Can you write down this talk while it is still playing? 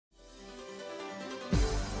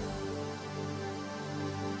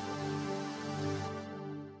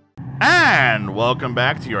And welcome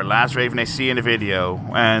back to your last Raven AC in the video.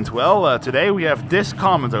 And well, today we have this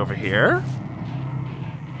comment over here.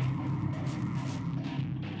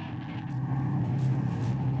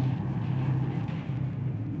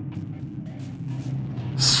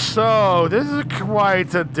 So, this is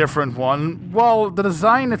quite a different one. Well, the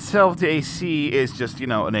design itself, the AC, is just, you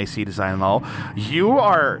know, an AC design and all. You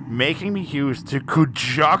are making me use the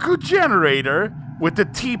Kujaku generator with the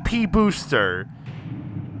TP booster.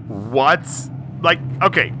 What? Like,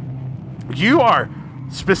 okay. You are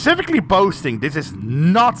specifically boasting this is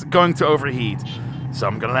not going to overheat. So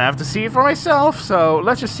I'm gonna have to see it for myself. So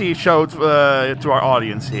let's just show to our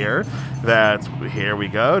audience here that here we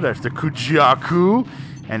go. There's the Kujaku.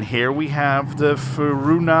 And here we have the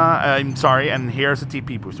Furuna, and here's the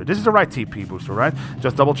TP booster. This is the right TP booster, right?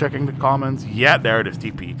 Just double checking the comments. Yeah, there it is,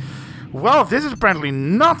 TP. Well, this is apparently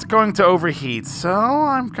not going to overheat, so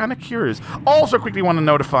I'm kind of curious. Also, quickly want to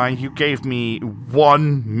notify, you gave me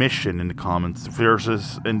one mission in the comments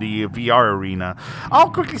versus in the VR arena. I'll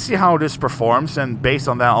quickly see how this performs, and based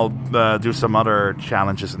on that, I'll do some other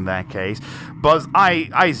challenges in that case. But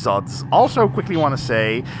Izotz, also quickly want to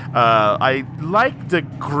say, I like the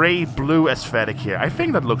gray-blue aesthetic here. I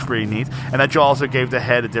think that looks pretty neat, and that you also gave the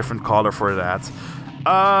head a different color for that.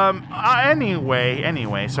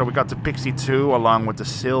 Anyway, so we got the Pixie 2 along with the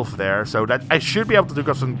Sylph there, so that I should be able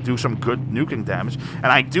to do some good nuking damage, and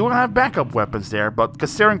I do have backup weapons there, but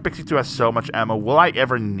considering Pixie 2 has so much ammo, will I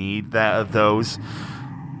ever need those?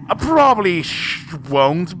 I probably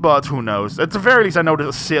won't, but who knows. At the very least, I know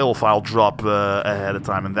the Sylph I'll drop ahead of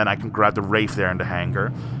time, and then I can grab the Wraith there in the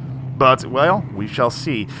hangar. But, well, we shall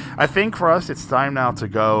see. I think for us, it's time now to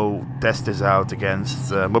go test this out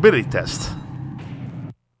against mobility test.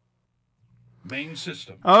 Main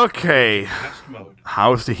system. Okay. Test mode.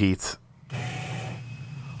 How's the heat?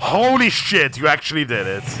 Holy shit, you actually did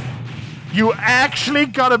it. You actually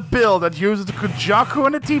got a build that uses the Kujaku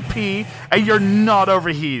and the TP, and you're not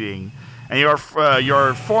overheating. And you're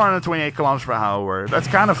 428 kilometers per hour. That's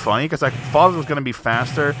kind of funny, because I thought it was going to be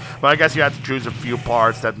faster, but I guess you had to choose a few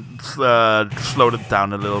parts that slowed it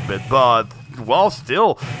down a little bit, but... well,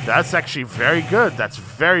 still, that's actually very good. That's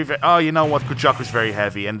very... oh, you know what? Kujaku is very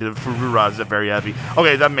heavy, and the Furura is very heavy.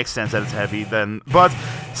 Okay, that makes sense that it's heavy then. But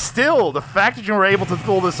still, the fact that you were able to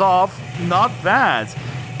pull this off, not bad.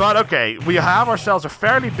 But okay, we have ourselves a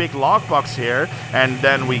fairly big lockbox here, and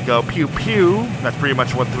then we go pew-pew. That's pretty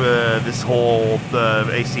much what this whole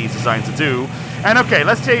AC is designed to do. And okay,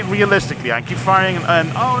 let's say realistically, I keep firing, and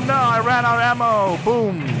oh no, I ran out of ammo.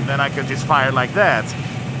 Boom. Then I can just fire like that.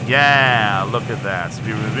 Yeah, look at that.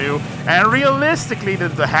 And realistically,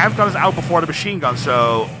 the handgun is out before the machine gun,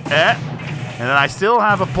 so... and then I still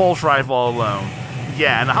have a pulse rifle alone.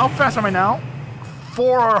 Yeah, and how fast am I now?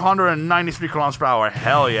 493 kilometers per hour.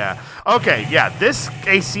 Hell yeah. Okay, yeah, this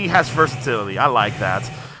AC has versatility. I like that.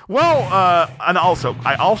 Well, and also,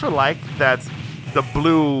 I also like that the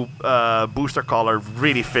blue booster color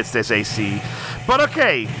really fits this AC. But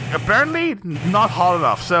okay, apparently not hot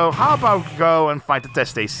enough. So how about we go and fight the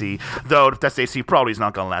test AC? Though the test AC probably is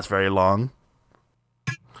not going to last very long.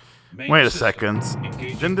 Wait a second.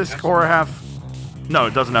 Didn't this score have... no,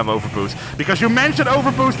 it doesn't have overboost. Because you mentioned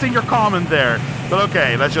overboost in your comment there. But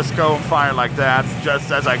okay, let's just go and fire like that.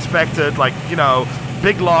 Just as I expected. Like, you know,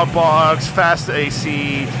 big log box, fast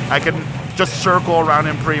AC. I can just circle around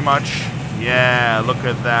him pretty much. Yeah, look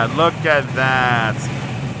at that. Look at that.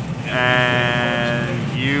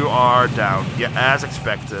 And you are down. Yeah, as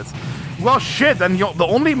expected. Well, shit, and the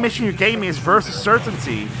only mission you gave me is versus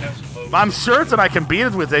certainty. I'm certain I can beat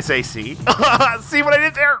it with this AC. See what I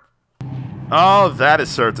did there? Oh, that is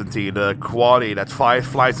certainty. The quality that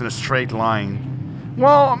flies in a straight line.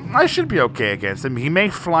 Well, I should be okay against him. He may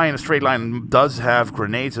fly in a straight line and does have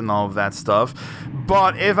grenades and all of that stuff.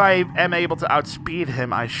 But if I am able to outspeed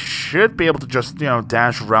him, I should be able to just, you know,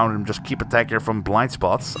 dash around and just keep attacking from blind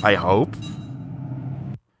spots. I hope.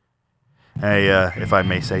 Hey, if I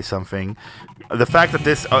may say something. The fact that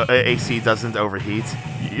this AC doesn't overheat,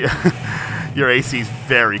 your AC is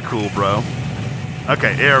very cool, bro.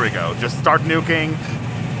 Okay, here we go. Just start nuking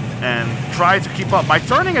and try to keep up. My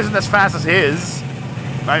turning isn't as fast as his.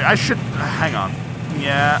 I should... hang on.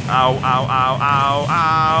 Yeah. Ow, ow, ow, ow,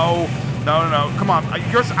 ow. No, no, no. Come on.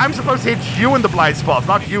 I'm supposed to hit you in the blind spots,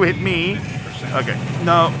 not you hit me. Okay.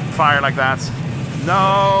 No. Fire like that.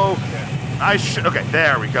 No. I should... okay,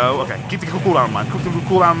 there we go. Okay. Keep the cooldown in mind. Keep the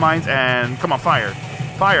cooldown in mind, and... come on, fire.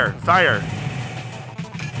 Fire. Fire.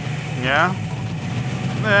 Yeah.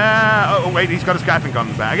 Oh, wait, he's got his grappling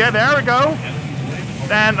gun back. Yeah, there we go.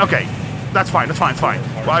 And, okay. That's fine, that's fine.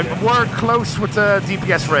 Well, we're close with the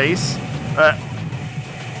DPS race.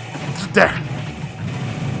 There.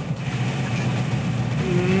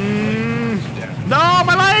 No,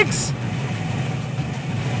 my legs!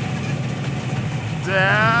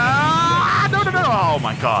 No, no, no. Oh,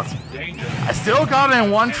 my God. I still got it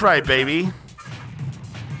in one try, baby.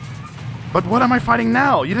 But what am I fighting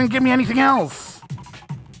now? You didn't give me anything else.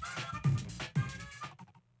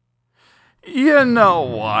 You know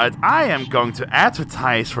what? I am going to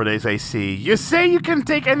advertise for this AC. You say you can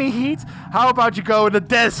take any heat? How about you go in the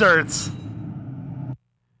deserts?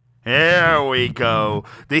 Here we go.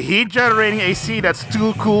 The heat generating AC that's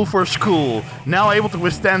too cool for school. Now able to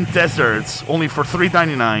withstand deserts. Only for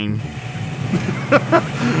 $3.99.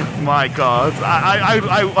 My God.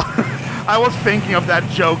 I was thinking of that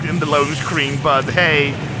joke in the loading screen, but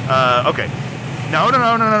hey. Okay. No.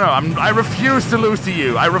 I refuse to lose to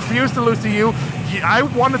you. I refuse to lose to you. I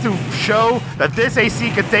wanted to show that this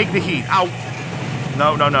AC can take the heat. Ow.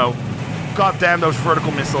 No. God damn those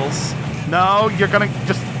vertical missiles. No, you're gonna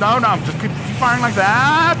just... No, just keep firing like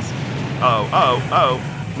that. Oh.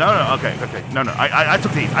 No, okay. No. I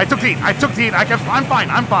took the heat.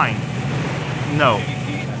 I'm fine. No.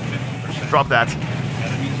 Drop that.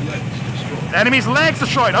 Enemy's legs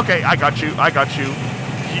destroyed. Okay, I got you.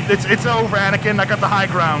 It's over, Anakin. I got the high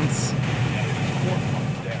grounds.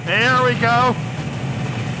 Here we go.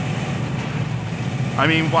 I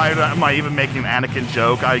mean, why am I even making an Anakin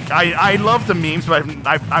joke? I love the memes, but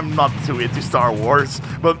I'm not too into Star Wars.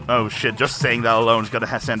 But, oh shit, just saying that alone is gonna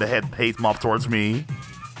send a hate mob towards me.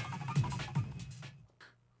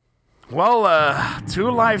 Well, 2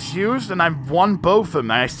 lives used, and I've won both of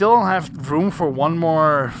them. I still have room for one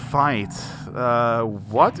more fight.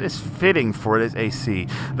 What is fitting for this AC?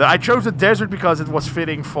 I chose the desert because it was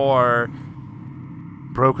fitting for...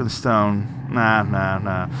 Broken stone.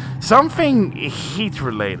 Nah. Something heat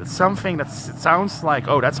related. Something that sounds like...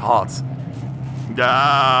 Oh, that's hot.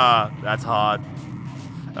 That's hot.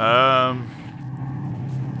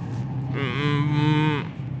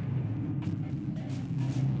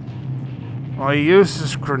 Well, he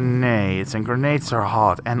uses grenades, and grenades are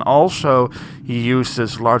hot. And also, he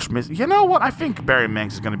uses large missiles. You know what? I think Barry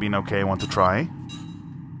Manx is going to be an okay one to try.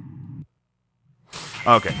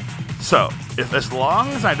 Okay. So, as long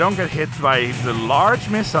as I don't get hit by the large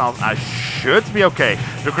missiles, I should be okay.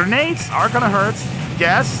 The grenades are gonna hurt.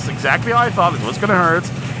 Yes, exactly how I thought it was gonna hurt.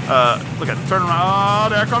 Look at it, turn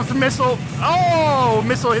around. Oh, there comes the missile. Oh,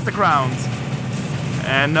 missile hit the ground.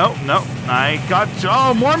 And no, I got...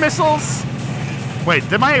 Oh, more missiles. Wait,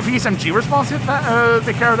 did my VSMG response hit that,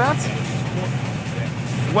 take care of that?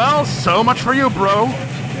 Well, so much for you, bro.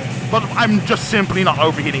 But I'm just simply not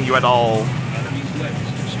overheating you at all.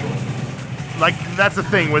 Like, that's the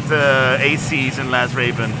thing with the ACs in Last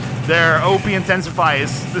Raven. Their OP Intensify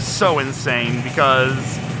is so insane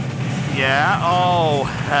because... Yeah, oh,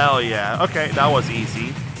 hell yeah. Okay, that was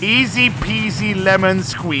easy. Easy peasy lemon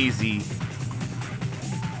squeezy.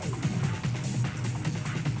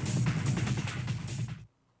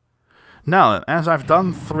 Now, as I've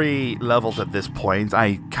done 3 levels at this point,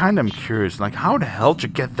 I kind of am curious, like, how the hell did you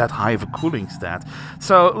get that high of a cooling stat?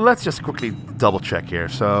 So, let's just quickly double check here.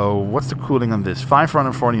 So, what's the cooling on this?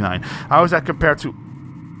 549. How is that compared to...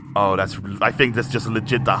 Oh, I think that's just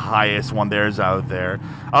legit the highest one there is out there.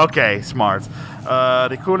 Okay, smart.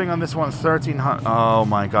 The cooling on this one is 1300... Oh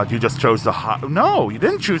my god, you just chose the high... No, you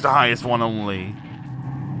didn't choose the highest one only.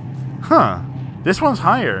 Huh. This one's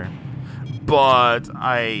higher. But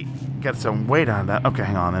I... get some weight on that. Okay,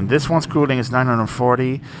 hang on. And this one's cooling is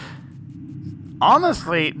 940.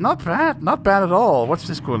 Honestly, not bad. Not bad at all. What's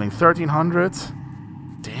this cooling? 1300?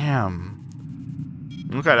 Damn.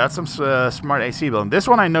 Okay, that's some smart AC build. This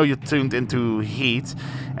one I know you tuned into heat.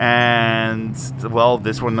 And, well,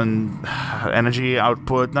 this one energy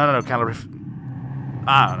output. No, calorie...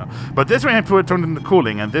 I don't know. But this one I tuned into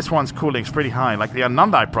cooling. And this one's cooling is pretty high. Like the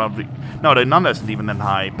Ananda I probably... No, the Ananda isn't even that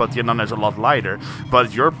high, but the Ananda is a lot lighter.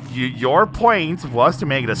 But your point was to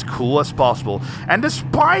make it as cool as possible. And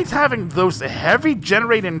despite having those heavy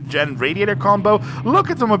generator and radiator combo, look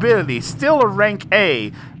at the mobility. Still a rank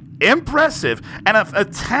A. Impressive. And an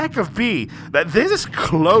attack of B. That this is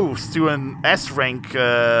close to an S rank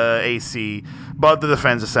AC. But the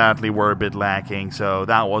defenses sadly were a bit lacking, so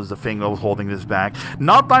that was the thing that was holding this back.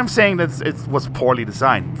 Not that I'm saying that it was poorly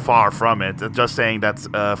designed, far from it. Just saying that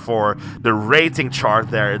for the rating chart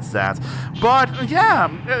there, it's that. But yeah,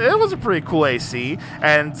 it was a pretty cool AC,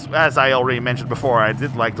 and as I already mentioned before, I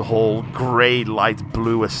did like the whole gray, light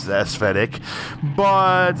blue aesthetic.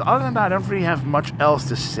 But other than that, I don't really have much else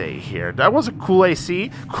to say here. That was a cool AC,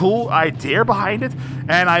 cool idea behind it,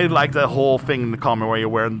 and I like the whole thing in the comment where you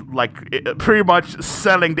were like pretty much much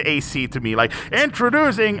selling the AC to me. Like,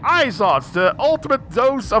 introducing Izotz, the ultimate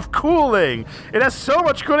dose of cooling. It has so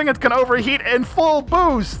much cooling it can overheat in full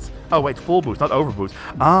boost. Oh, wait, full boost, not overboost.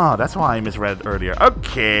 Ah, that's why I misread it earlier.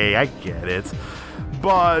 Okay, I get it.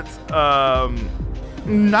 But,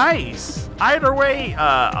 nice. Either way,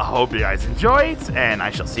 I hope you guys enjoyed, and I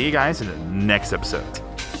shall see you guys in the next episode.